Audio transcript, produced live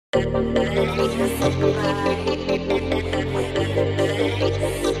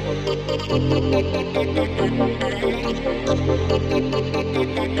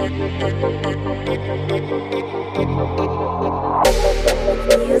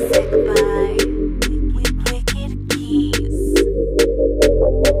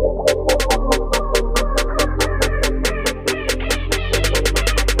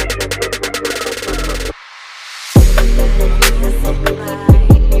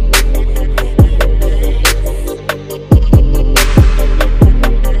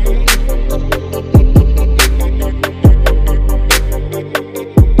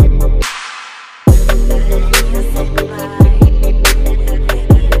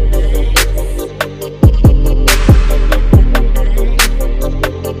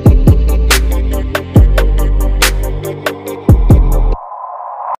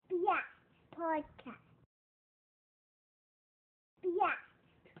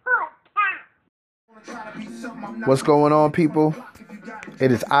What's going on, people?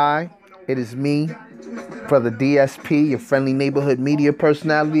 It is me, Brother DSP, your friendly neighborhood media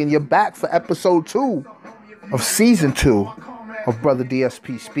personality, and you're back for episode 2 of season 2 of Brother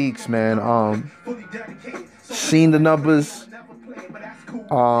DSP Speaks, man. Seen the numbers.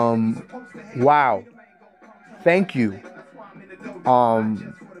 Wow. Thank you. Y'all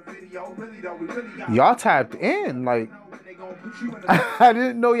tapped in. Like, I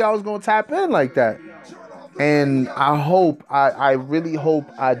didn't know y'all was gonna tap in like that. And I really hope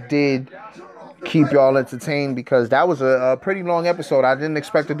I did keep y'all entertained, because that was a pretty long episode. I didn't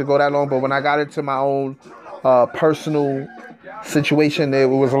expect it to go that long, but when I got into my own personal situation, it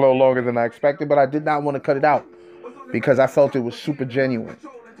was a little longer than I expected, but I did not want to cut it out because I felt it was super genuine.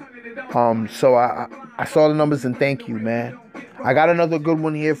 So I saw the numbers, and thank you, man. I got another good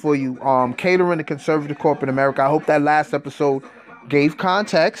one here for you. Catering to conservative corporate America. I hope that last episode gave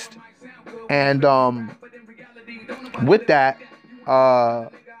context. And with that,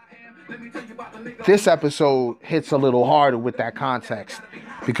 this episode hits a little harder with that context,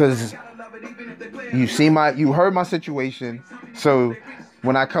 because you heard my situation. So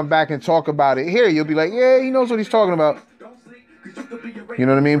when I come back and talk about it here, you'll be like, yeah, he knows what he's talking about. You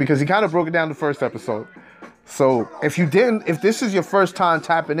know what I mean? Because he kind of broke it down the first episode. So if this is your first time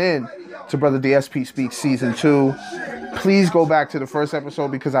tapping in to Brother DSP Speaks Season 2, please go back to the first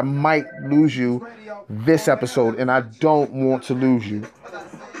episode, because I might lose you this episode, and I don't want to lose you.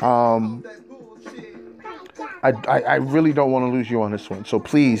 I really don't want to lose you on this one. So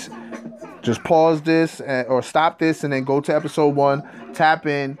please just pause this or stop this, and then go to episode 1, tap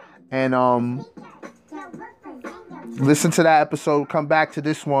in, and listen to that episode. Come back to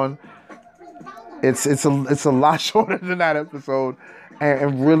this one. It's a lot shorter than that episode,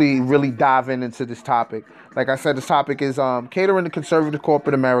 and really dive into this topic. Like I said, this topic is catering to conservative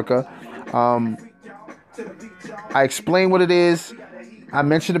corporate America. I explain what it is. I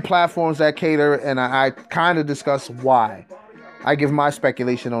mention the platforms that cater, and I kind of discuss why. I give my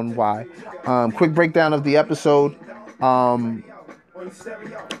speculation on why. Quick breakdown of the episode. I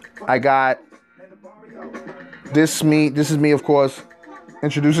got this is me, of course,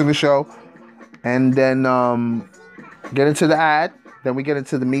 introducing the show. And then get into the ad. Then we get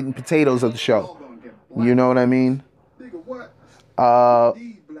into the meat and potatoes of the show. You know what I mean? I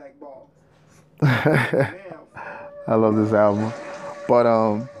love this album. But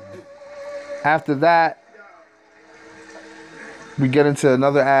after that, we get into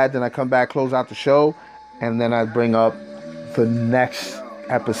another ad. Then I come back, close out the show. And then I bring up the next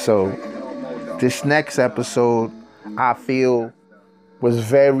episode. This next episode, I feel, was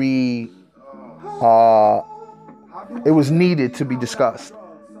very... it was needed to be discussed.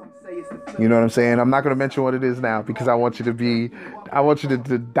 You know what I'm saying? I'm not going to mention what it is now, because I want you to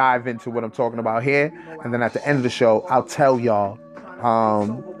dive into what I'm talking about here. And then at the end of the show, I'll tell y'all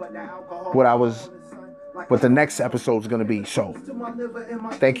what the next episode is going to be. So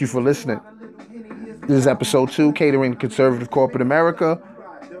thank you for listening. This is episode 2, catering to conservative corporate America.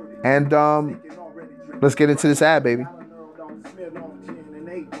 And let's get into this ad, baby.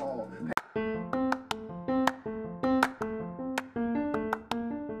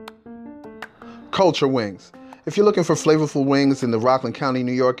 Culture Wings. If you're looking for flavorful wings in the Rockland County,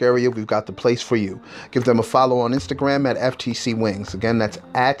 New York area, we've got the place for you. Give them a follow on Instagram at FTC Wings. Again, that's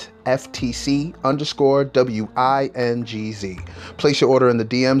at FTC_WINGZ. Place your order in the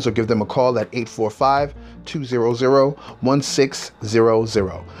DMs or give them a call at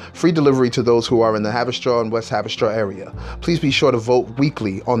 845-200-1600. Free delivery to those who are in the Haverstraw and West Haverstraw area. Please be sure to vote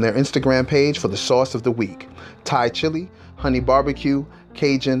weekly on their Instagram page for the sauce of the week. Thai chili, honey barbecue,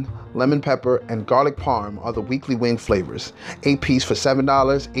 Cajun, lemon pepper, and garlic parm are the weekly wing flavors. 8-piece for $7,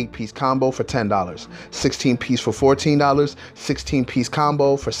 8-piece combo for $10, 16-piece for $14, 16-piece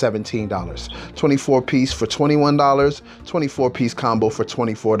combo for $17, 24-piece for $21, 24-piece combo for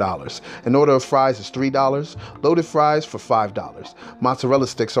 $24. An order of fries is $3, loaded fries for $5. Mozzarella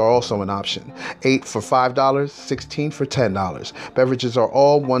sticks are also an option. 8 for $5, 16 for $10. Beverages are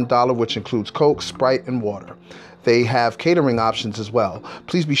all $1, which includes Coke, Sprite, and water. They have catering options as well.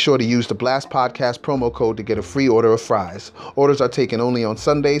 Please be sure to use the Blast Podcast promo code to get a free order of fries. Orders are taken only on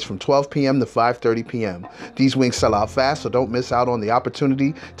Sundays from 12 p.m. to 5:30 p.m. These wings sell out fast, so don't miss out on the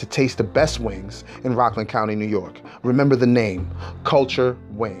opportunity to taste the best wings in Rockland County, New York. Remember the name, Culture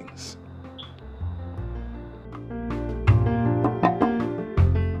Wings.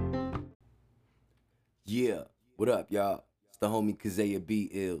 Yeah, what up, y'all? It's the homie Kazaya B.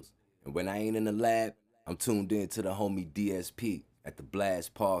 Ills. And when I ain't in the lab, I'm tuned in to the homie DSP at the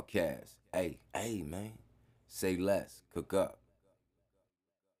Blast Podcast. Hey, man. Say less. Cook up.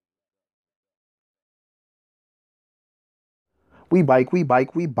 We bike.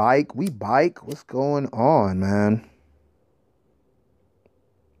 What's going on, man?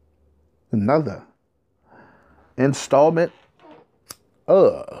 Another installment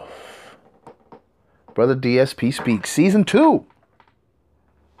of Brother DSP Speaks Season 2.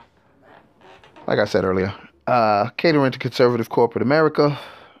 Like I said earlier, catering to conservative corporate America.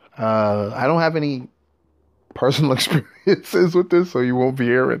 I don't have any personal experiences with this, so you won't be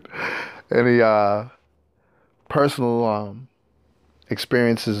hearing any personal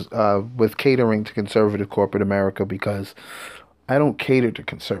experiences with catering to conservative corporate America, because I don't cater to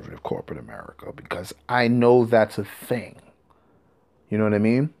conservative corporate America because I know that's a thing. You know what I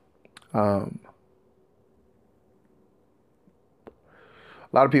mean?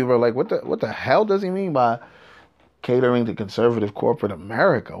 A lot of people are like, what the hell does he mean by catering to conservative corporate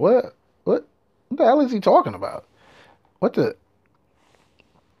America? What the hell is he talking about?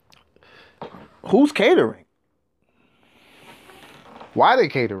 Who's catering? Why are they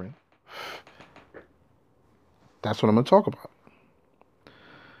catering? That's what I'm going to talk about.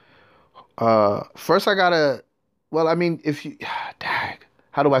 First I gotta, how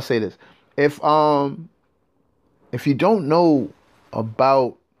do I say this? If you don't know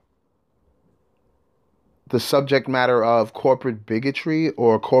about the subject matter of corporate bigotry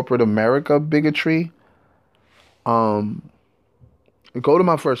or corporate America bigotry, go to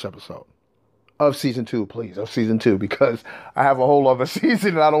my first episode of season 2, please, because I have a whole other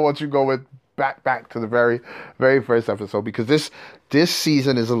season and I don't want you going back to the very, very first episode, because this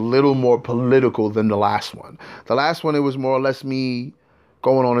season is a little more political than the last one. The last one, it was more or less me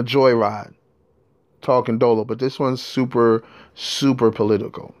going on a joyride, talking dolo, but this one's super, super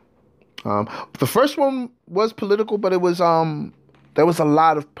political. The first one was political, but it was there was a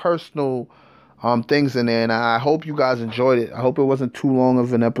lot of personal things in there, and I hope you guys enjoyed it. I hope it wasn't too long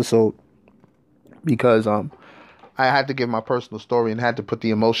of an episode, because I had to give my personal story and had to put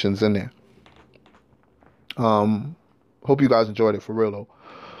the emotions in there. Hope you guys enjoyed it, for real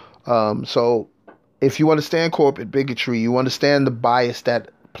though. So if you understand corporate bigotry, you understand the bias that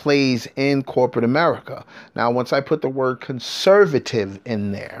plays in corporate America. Now, once I put the word conservative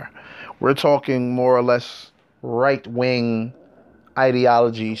in there, we're talking more or less right-wing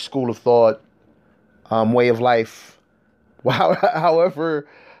ideology, school of thought, way of life, however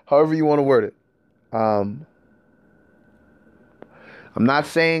you want to word it. I'm not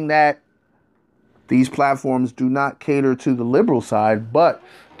saying that these platforms do not cater to the liberal side, but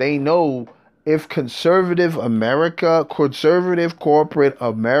they know if conservative corporate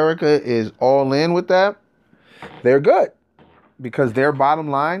America is all in with that, they're good, because their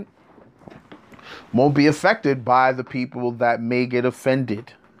bottom line won't be affected by the people that may get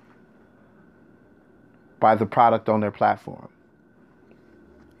offended by the product on their platform.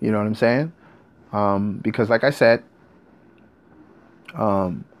 You know what I'm saying? Because like I said,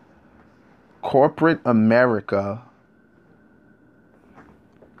 corporate America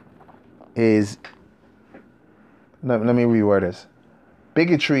is, let me reword this.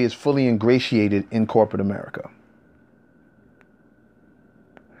 Bigotry is fully ingratiated in corporate America.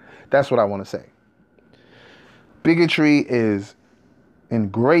 That's what I want to say. Bigotry is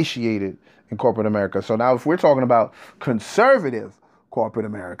ingratiated in corporate America. So now if we're talking about conservative corporate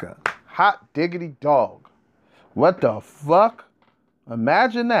America, hot diggity dog, what the fuck?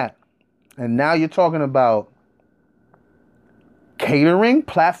 Imagine that. And now you're talking about catering,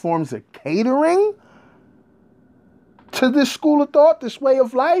 platforms are catering to this school of thought, this way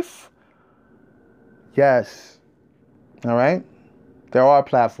of life. Yes. All right. There are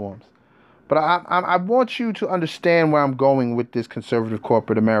platforms. But I want you to understand where I'm going with this conservative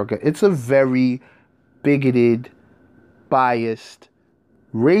corporate America. It's a very bigoted, biased,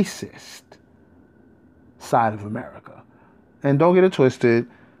 racist side of America. And don't get it twisted,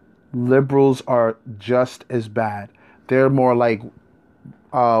 liberals are just as bad. They're more like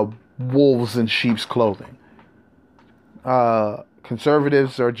wolves in sheep's clothing.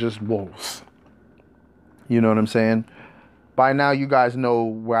 Conservatives are just wolves. You know what I'm saying? By now, you guys know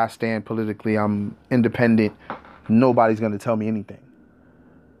where I stand politically. I'm independent. Nobody's going to tell me anything.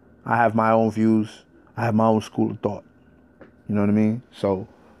 I have my own views. I have my own school of thought. You know what I mean? So,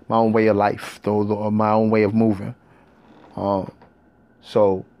 my own way of life, my own way of moving.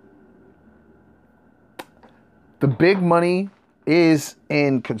 So, the big money is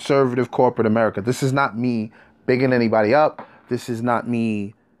in conservative corporate America. This is not me bigging anybody up. This is not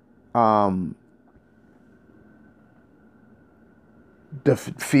me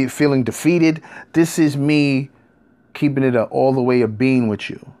feeling defeated. This is me keeping it all the way a bean with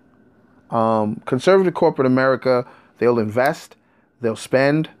you. Conservative corporate America, they'll invest, they'll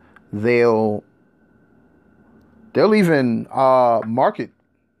spend, they'll even market.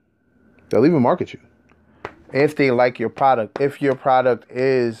 They'll even market you if they like your product. If your product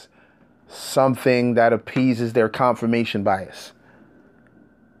is something that appeases their confirmation bias,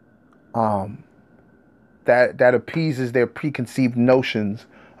 that appeases their preconceived notions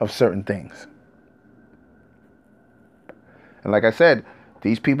of certain things. And like I said,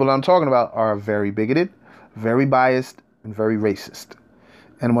 these people I'm talking about are very bigoted, very biased, and very racist.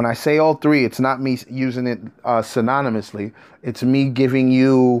 And when I say all three, it's not me using it synonymously. It's me giving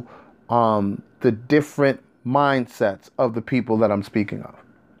you the different mindsets of the people that I'm speaking of.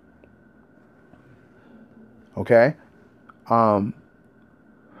 Okay?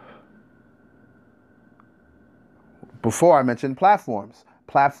 Before I mentioned platforms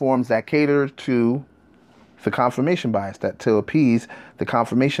that cater to the confirmation bias, that to appease the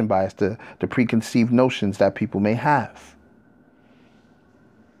confirmation bias, the preconceived notions that people may have.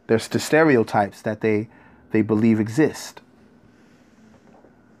 There's the stereotypes that they believe exist.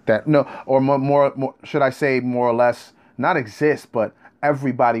 That more should I say more or less not exist, but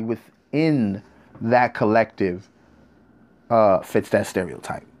everybody within that collective fits that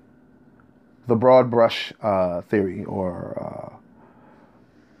stereotype. The broad brush theory, or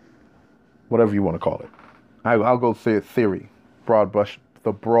whatever you want to call it. I'll go theory,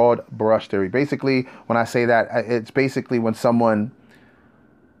 the broad brush theory. Basically, when I say that, it's basically when someone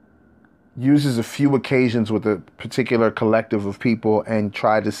uses a few occasions with a particular collective of people and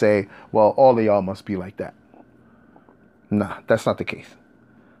try to say, well, all of y'all must be like that. Nah, that's not the case.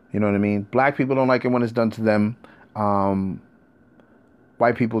 You know what I mean? Black people don't like it when it's done to them.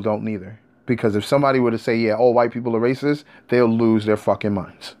 White people don't neither. Because if somebody were to say, yeah, all white people are racist, they'll lose their fucking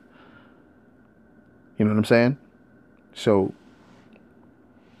minds. You know what I'm saying? So,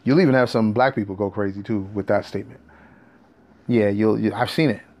 you'll even have some black people go crazy too with that statement. Yeah, I've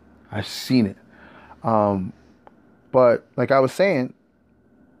seen it. I've seen it. But like I was saying,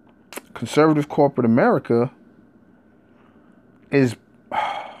 conservative corporate America is,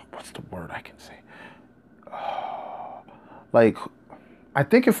 what's the word I can say? Like, I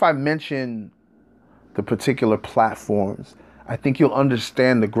think if I mention the particular platforms, I think you'll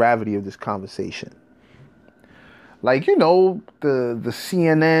understand the gravity of this conversation. Like, you know, the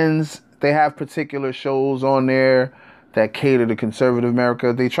CNNs, they have particular shows on there that cater to conservative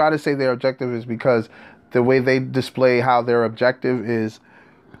America. They try to say their objective is because the way they display how their objective is,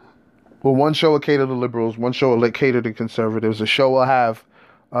 well, one show will cater to liberals, one show will cater to conservatives. A show will have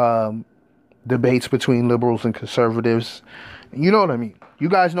debates between liberals and conservatives. You know what I mean? You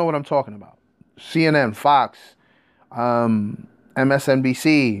guys know what I'm talking about. CNN, Fox,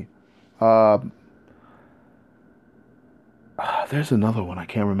 MSNBC. There's another one I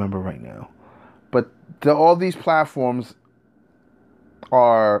can't remember right now. But all these platforms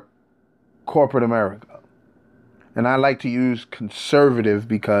are corporate America. And I like to use conservative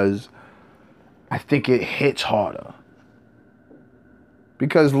because I think it hits harder.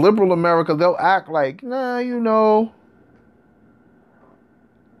 Because liberal America, they'll act like, nah, you know,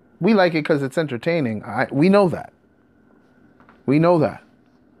 we like it because it's entertaining. We know that. We know that.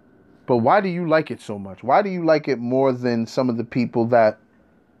 But why do you like it so much? Why do you like it more than some of the people that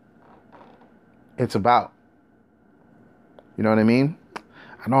it's about? You know what I mean?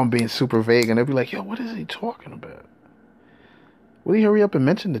 I know I'm being super vague, and they'll be like, yo, what is he talking about? Will you hurry up and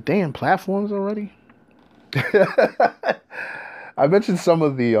mention the damn platforms already? I mentioned some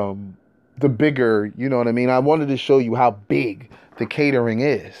of the bigger, you know what I mean? I wanted to show you how big the catering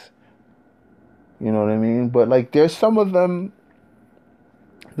is. You know what I mean? But like, there's some of them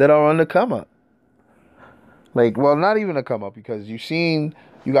that are on the come up. Like, well, not even a come up, because you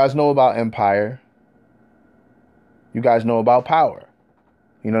guys know about Empire. You guys know about Power.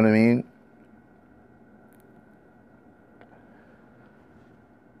 You know what I mean?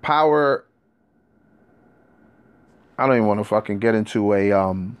 Power. I don't even want to fucking get into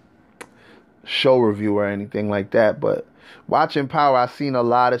a show review or anything like that, but watching Power, I've seen a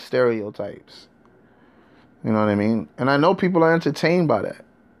lot of stereotypes. You know what I mean? And I know people are entertained by that.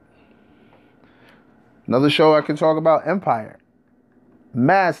 Another show I can talk about, Empire.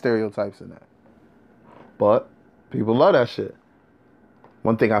 Mad stereotypes in that. But people love that shit.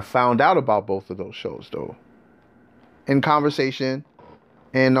 One thing I found out about both of those shows, though, in conversation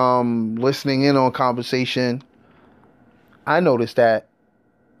and listening in on conversation, I noticed that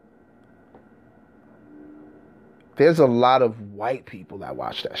there's a lot of white people that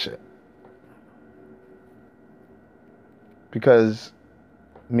watch that shit. Because,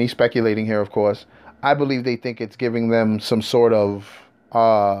 me speculating here, of course, I believe they think it's giving them some sort of,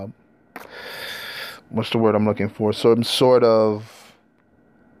 what's the word I'm looking for? Some sort of,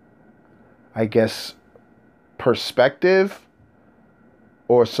 I guess, perspective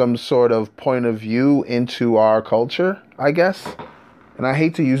or some sort of point of view into our culture, I guess. And I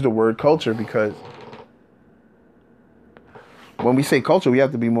hate to use the word culture, because when we say culture, we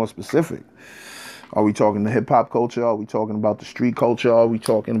have to be more specific. Are we talking the hip-hop culture? Are we talking about the street culture? Are we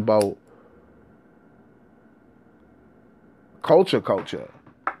talking about culture?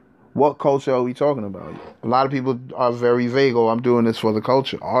 What culture are we talking about? A lot of people are very vague. Oh, I'm doing this for the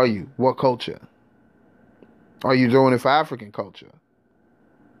culture. Are you? What culture? Are you doing it for African culture?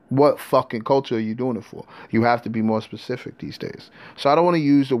 What fucking culture are you doing it for? You have to be more specific these days. So I don't want to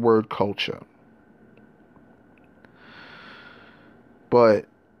use the word culture. But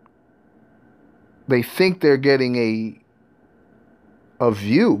they think they're getting a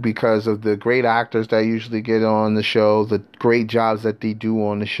view because of the great actors that usually get on the show, the great jobs that they do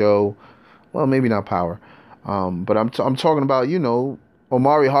on the show. Well, maybe not Power, but I'm talking about, you know,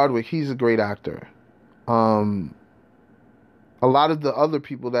 Omari Hardwick. He's a great actor. A lot of the other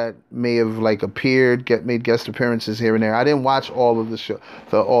people that may have like appeared, made guest appearances here and there. I didn't watch all of the show,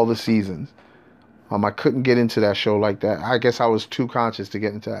 all the seasons. I couldn't get into that show like that. I guess I was too conscious to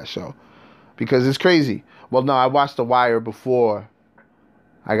get into that show. Because it's crazy. Well, no, I watched The Wire before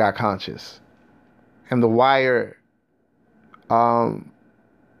I got conscious. And The Wire,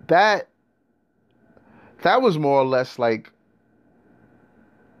 that was more or less like,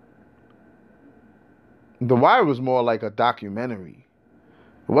 The Wire was more like a documentary.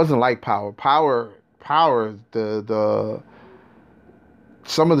 It wasn't like Power. Power, the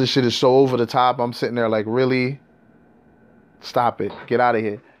some of the shit is so over the top. I'm sitting there like, really? Stop it. Get out of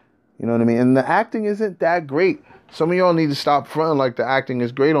here. You know what I mean? And the acting isn't that great. Some of y'all need to stop fronting like the acting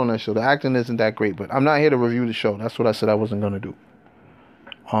is great on that show. The acting isn't that great, but I'm not here to review the show. That's what I said I wasn't gonna do.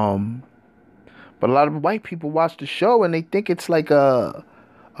 But a lot of white people watch the show and they think it's like a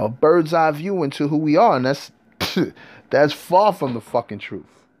bird's eye view into who we are, and that's far from the fucking truth.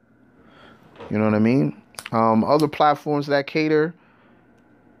 You know what I mean? Other platforms that cater,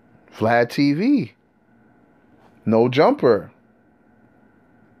 Vlad TV, No Jumper.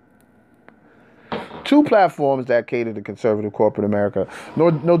 Two platforms that cater to conservative corporate America.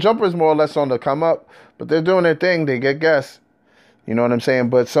 No Jumper is more or less on the come up, but they're doing their thing. They get guests. You know what I'm saying?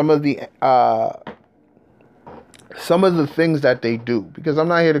 But some of the things that they do, because I'm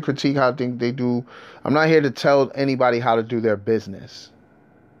not here to critique how things they do. I'm not here to tell anybody how to do their business.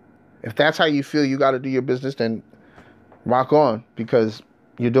 If that's how you feel you got to do your business, then rock on, because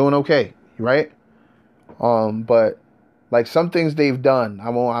you're doing okay, right? But like some things they've done, I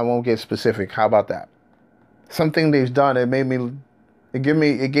won't get specific. How about that? Something they've done, it gave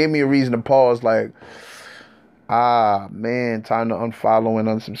me a reason to pause. Like, man, time to unfollow and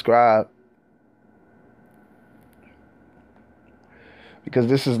unsubscribe, because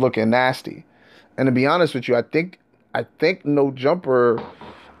this is looking nasty. And to be honest with you, I think No Jumper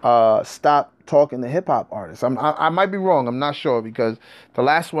stopped talking to hip hop artists. I might be wrong. I'm not sure, because the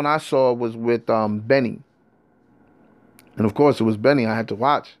last one I saw was with Benny, and of course it was Benny I had to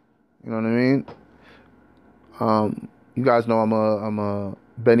watch. You know what I mean? You guys know I'm a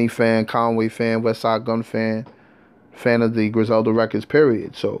Benny fan, Conway fan, West Side Gun fan of the Griselda records,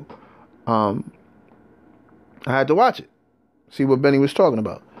 period. So I had to watch it, see what Benny was talking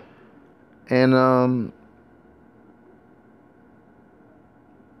about. And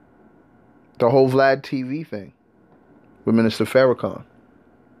the whole Vlad TV thing with Minister Farrakhan.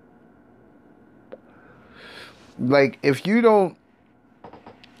 Like, if you don't,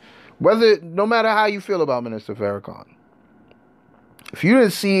 no matter how you feel about Minister Farrakhan, If you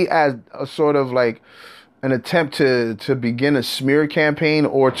didn't see as a sort of like an attempt to begin a smear campaign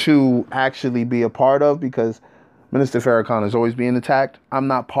or to actually be a part of, because Minister Farrakhan is always being attacked. I'm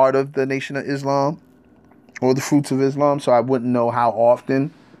not part of the Nation of Islam or the Fruits of Islam, so I wouldn't know how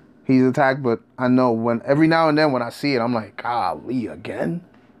often he's attacked, but I know when every now and then when I see it, I'm like, golly, again?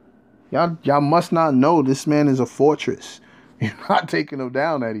 Y'all must not know this man is a fortress. You're not taking him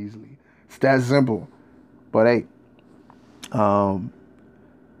down that easily. It's that simple. But hey,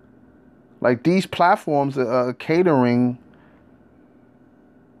 like these platforms are catering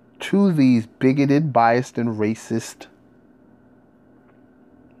to these bigoted, biased, and racist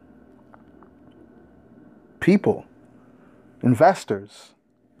people, investors.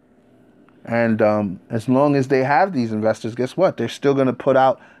 And as long as they have these investors, guess what? They're still going to put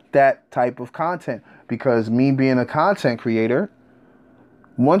out that type of content. Because me being a content creator,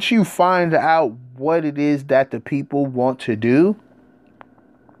 once you find out what it is that the people want to do,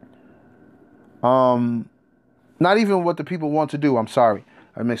 not even what the people want to do, I'm sorry,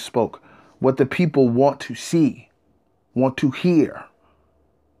 I misspoke. What the people want to see, want to hear,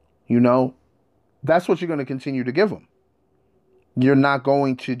 that's what you're going to continue to give them. You're not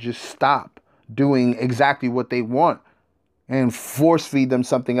going to just stop doing exactly what they want and force feed them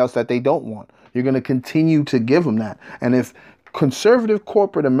something else that they don't want. You're going to continue to give them that. And if conservative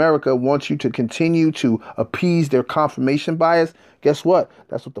corporate America wants you to continue to appease their confirmation bias, guess what?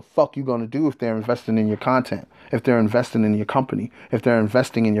 That's what the fuck you're going to do if they're investing in your content, if they're investing in your company, if they're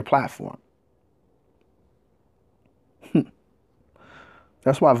investing in your platform.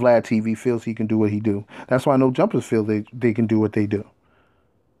 That's why Vlad TV feels he can do what he do. That's why No Jumpers feel they can do what they do.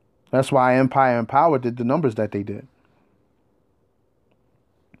 That's why Empire and Power did the numbers that they did.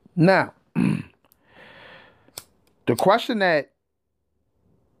 Now, the question that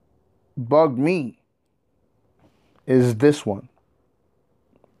bugged me is this one.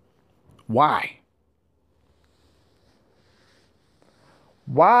 Why?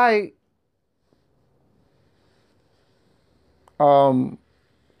 Why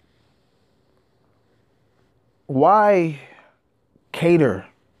cater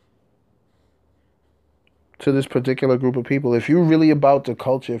to this particular group of people? If you're really about the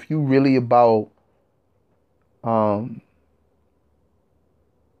culture, if you're really about I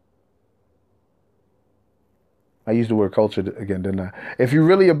used the word culture again, didn't I? If you're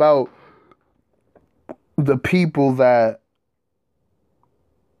really about the people that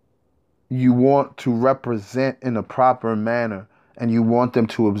you want to represent in a proper manner and you want them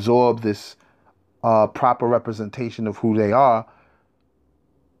to absorb this proper representation of who they are,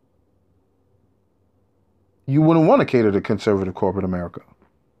 you wouldn't want to cater to conservative corporate America.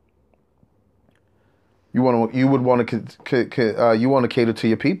 You want to cater to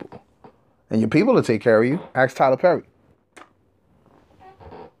your people, and your people will take care of you. Ask Tyler Perry.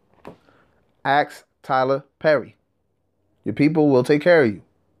 Ask Tyler Perry. Your people will take care of you.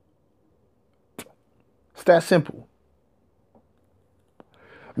 It's that simple.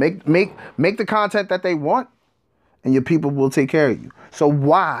 Make the content that they want, and your people will take care of you. So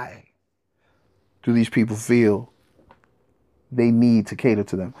why do these people feel they need to cater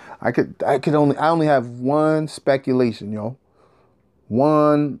to them? I only have one speculation, yo.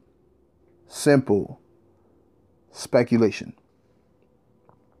 One simple speculation.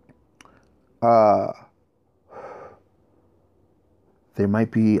 They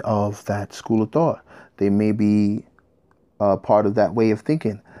might be of that school of thought. They may be part of that way of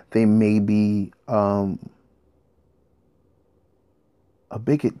thinking. They may be a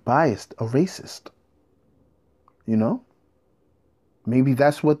bigot, biased, a racist. Maybe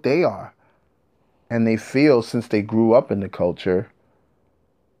that's what they are. And they feel, since they grew up in the culture,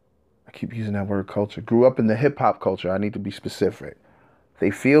 I keep using that word culture, grew up in the hip hop culture, I need to be specific. They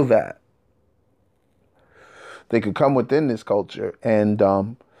feel that they could come within this culture and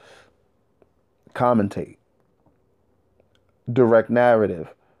commentate, direct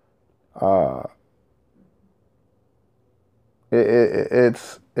narrative.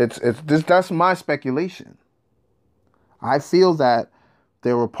 That's my speculation. I feel that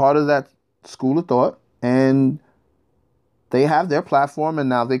they were part of that school of thought, and they have their platform, and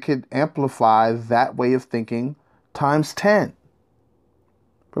now they could amplify that way of thinking times 10.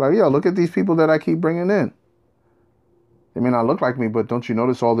 But like, yo, look at these people that I keep bringing in. They may not look like me, but don't you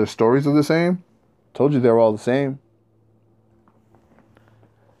notice all their stories are the same? Told you they're all the same.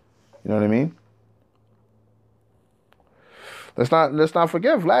 You know what I mean? Let's not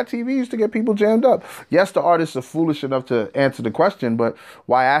forget, Vlad TV used to get people jammed up. Yes, the artists are foolish enough to answer the question, but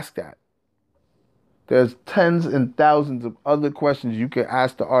why ask that? There's tens and thousands of other questions you could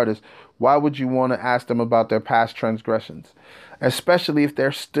ask the artist. Why would you want to ask them about their past transgressions? Especially if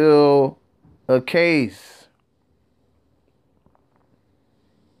they're still a case.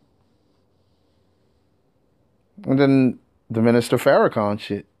 And then the Minister Farrakhan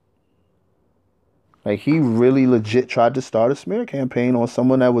shit. Like, he really legit tried to start a smear campaign on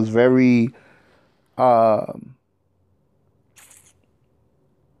someone that was very,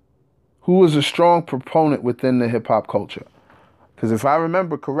 who was a strong proponent within the hip hop culture. Because if I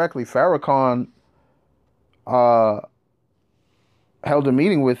remember correctly, Farrakhan held a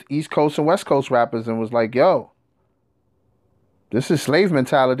meeting with East Coast and West Coast rappers and was like, yo, this is slave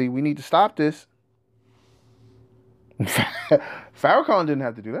mentality. We need to stop this. Farrakhan didn't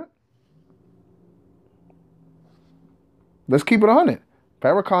have to do that. Let's keep it 100.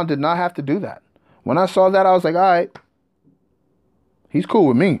 Farrakhan did not have to do that. When I saw that, I was like, all right, he's cool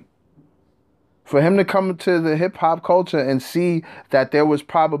with me. For him to come to the hip hop culture and see that there was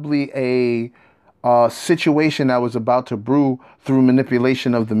probably a situation that was about to brew through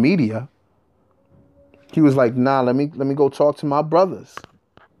manipulation of the media, he was like, nah, let me go talk to my brothers.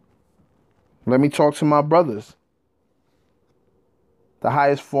 Let me talk to my brothers. The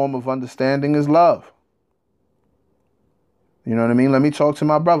highest form of understanding is love. You know what I mean? Let me talk to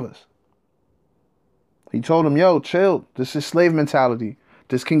my brothers. He told him, yo, chill. This is slave mentality.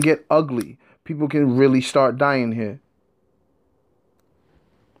 This can get ugly. People can really start dying here.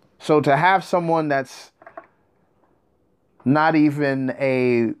 So to have someone that's not even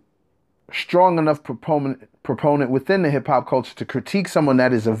a strong enough proponent within the hip-hop culture to critique someone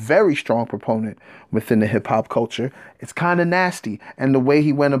that is a very strong proponent within the hip-hop culture, it's kind of nasty. And the way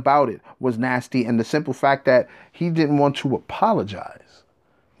he went about it was nasty. And the simple fact that he didn't want to apologize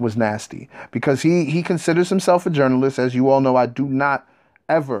was nasty. Because he considers himself a journalist. As you all know, I do not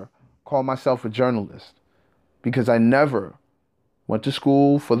ever call myself a journalist. Because I never went to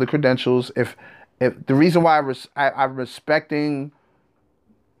school for the credentials. If the reason why I'm respecting...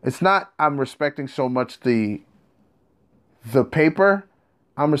 It's not I'm respecting so much the paper.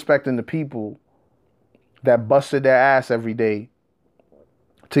 I'm respecting the people that busted their ass every day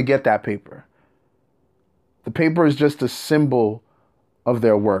to get that paper. The paper is just a symbol of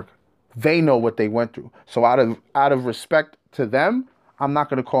their work. They know what they went through. So out of respect to them, I'm not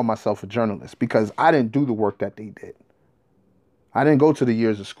going to call myself a journalist because I didn't do the work that they did. I didn't go to the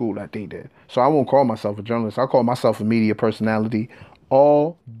years of school that they did. So I won't call myself a journalist. I'll call myself a media personality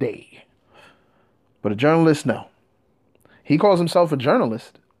all day. But a journalist, no. He calls himself a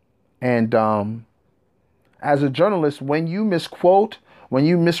journalist. And as a journalist, when you misquote, when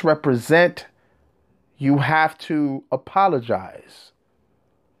you misrepresent, you have to apologize.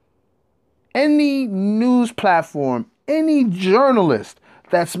 Any news platform, any journalist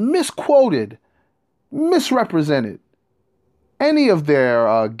that's misquoted, misrepresented, any of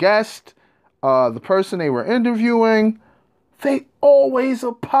their guests, the person they were interviewing, they always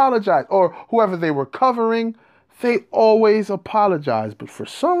apologize. Or whoever they were covering, they always apologize. But for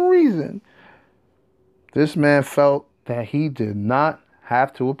some reason, this man felt that he did not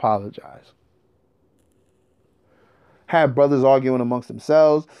have to apologize. Had brothers arguing amongst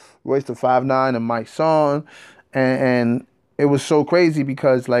themselves, Royce da 5'9" and Mike Son. And it was so crazy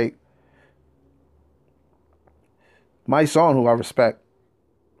because, like, Mike Son, who I respect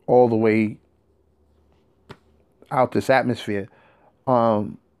all the way out this atmosphere,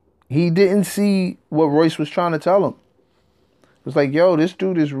 he didn't see what Royce was trying to tell him. It was like, yo, this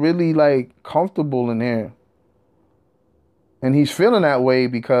dude is really, like, comfortable in here. And he's feeling that way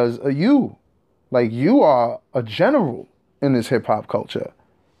because of you. Like, you are a general in this hip-hop culture.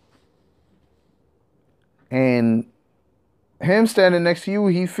 And him standing next to you,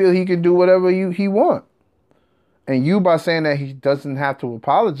 he feel he can do whatever he want. And you, by saying that he doesn't have to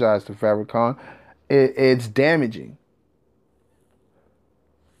apologize to Farrakhan, it's damaging.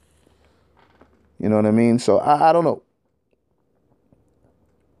 You know what I mean? So I don't know.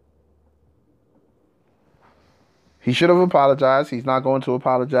 He should have apologized. He's not going to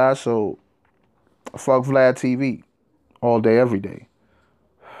apologize. So fuck Vlad TV all day, every day.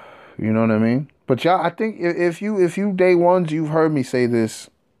 You know what I mean? But y'all, I think if you day ones, you've heard me say this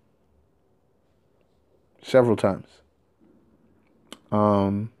several times.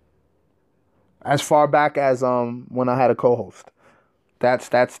 As far back as when I had a co-host.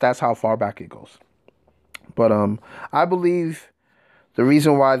 That's how far back it goes. But I believe the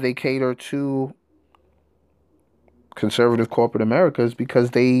reason why they cater to conservative corporate America is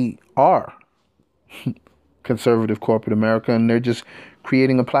because they are conservative corporate America, and they're just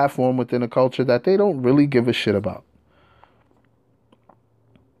creating a platform within a culture that they don't really give a shit about.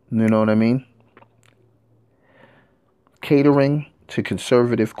 You know what I mean? catering to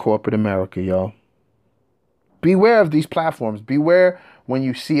conservative corporate America, y'all. Beware of these platforms. Beware when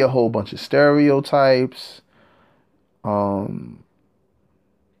you see a whole bunch of stereotypes. When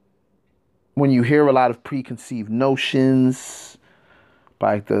you hear a lot of preconceived notions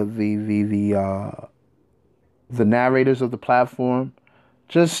by the narrators of the platform.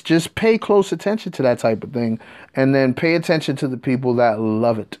 Just pay close attention to that type of thing, and then pay attention to the people that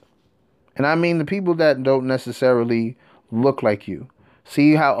love it. And I mean the people that don't necessarily look like you.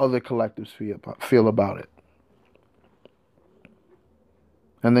 See how other collectives feel about it.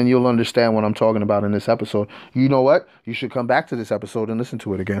 And then you'll understand what I'm talking about in this episode. You know what? You should come back to this episode and listen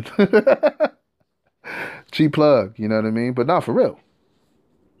to it again. Cheap plug, you know what I mean? But not for real.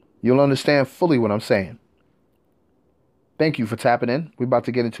 You'll understand fully what I'm saying. Thank you for tapping in. We're about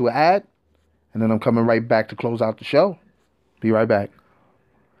to get into an ad, and then I'm coming right back to close out the show. Be right back.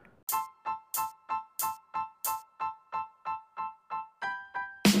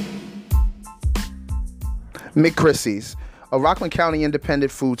 McChrissy's, a Rockland County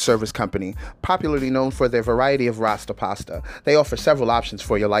independent food service company, popularly known for their variety of Rasta pasta. They offer several options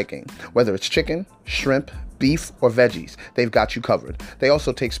for your liking. Whether it's chicken, shrimp, beef, or veggies, they've got you covered. They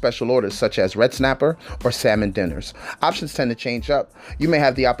also take special orders such as red snapper or salmon dinners. Options tend to change up. You may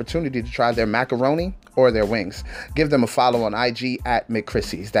have the opportunity to try their macaroni or their wings. Give them a follow on IG at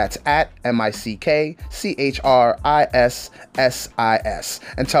McChrissy's. That's at MICKCHRISSIS.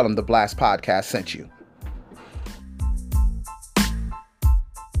 And tell them the Blast Podcast sent you.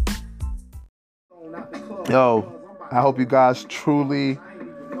 Yo, I hope you guys truly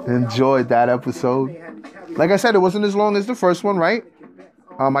enjoyed that episode. Like I said, it wasn't as long as the first one, right?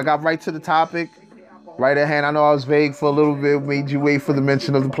 I got right to the topic, right at hand. I know I was vague for a little bit, made you wait for the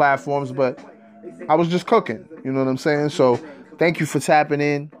mention of the platforms, but I was just cooking, you know what I'm saying? So thank you for tapping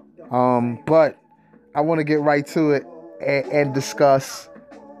in. But I want to get right to it and discuss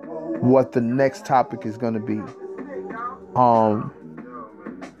what the next topic is going to be.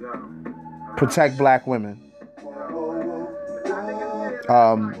 Protect black women.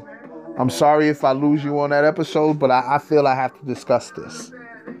 I'm sorry if I lose you on that episode, but I feel I have to discuss this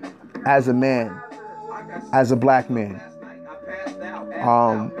as a man, as a black man.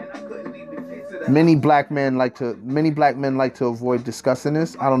 Many black men like to avoid discussing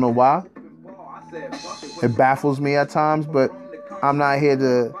this. I don't know why. It baffles me at times, but I'm not here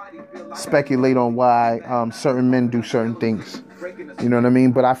to speculate on why certain men do certain things. You know what I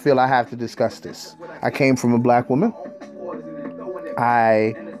mean? But I feel I have to discuss this. I came from a black woman.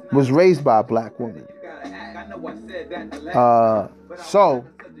 I was raised by a black woman. So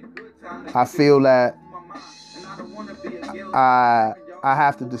I feel that I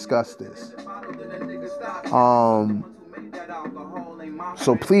have to discuss this.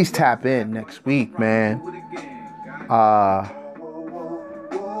 So please tap in next week, man.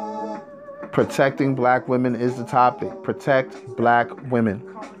 Protecting black women is the topic. Protect black women.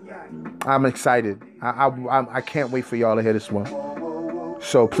 I'm excited. I can't wait for y'all to hear this one.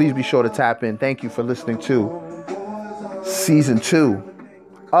 So please be sure to tap in. Thank you for listening to Season 2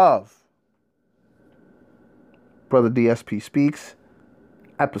 of Brother DSP Speaks,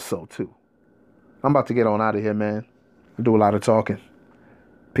 Episode 2. I'm about to get on out of here, man. I do a lot of talking.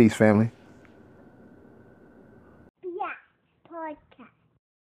 Peace, family.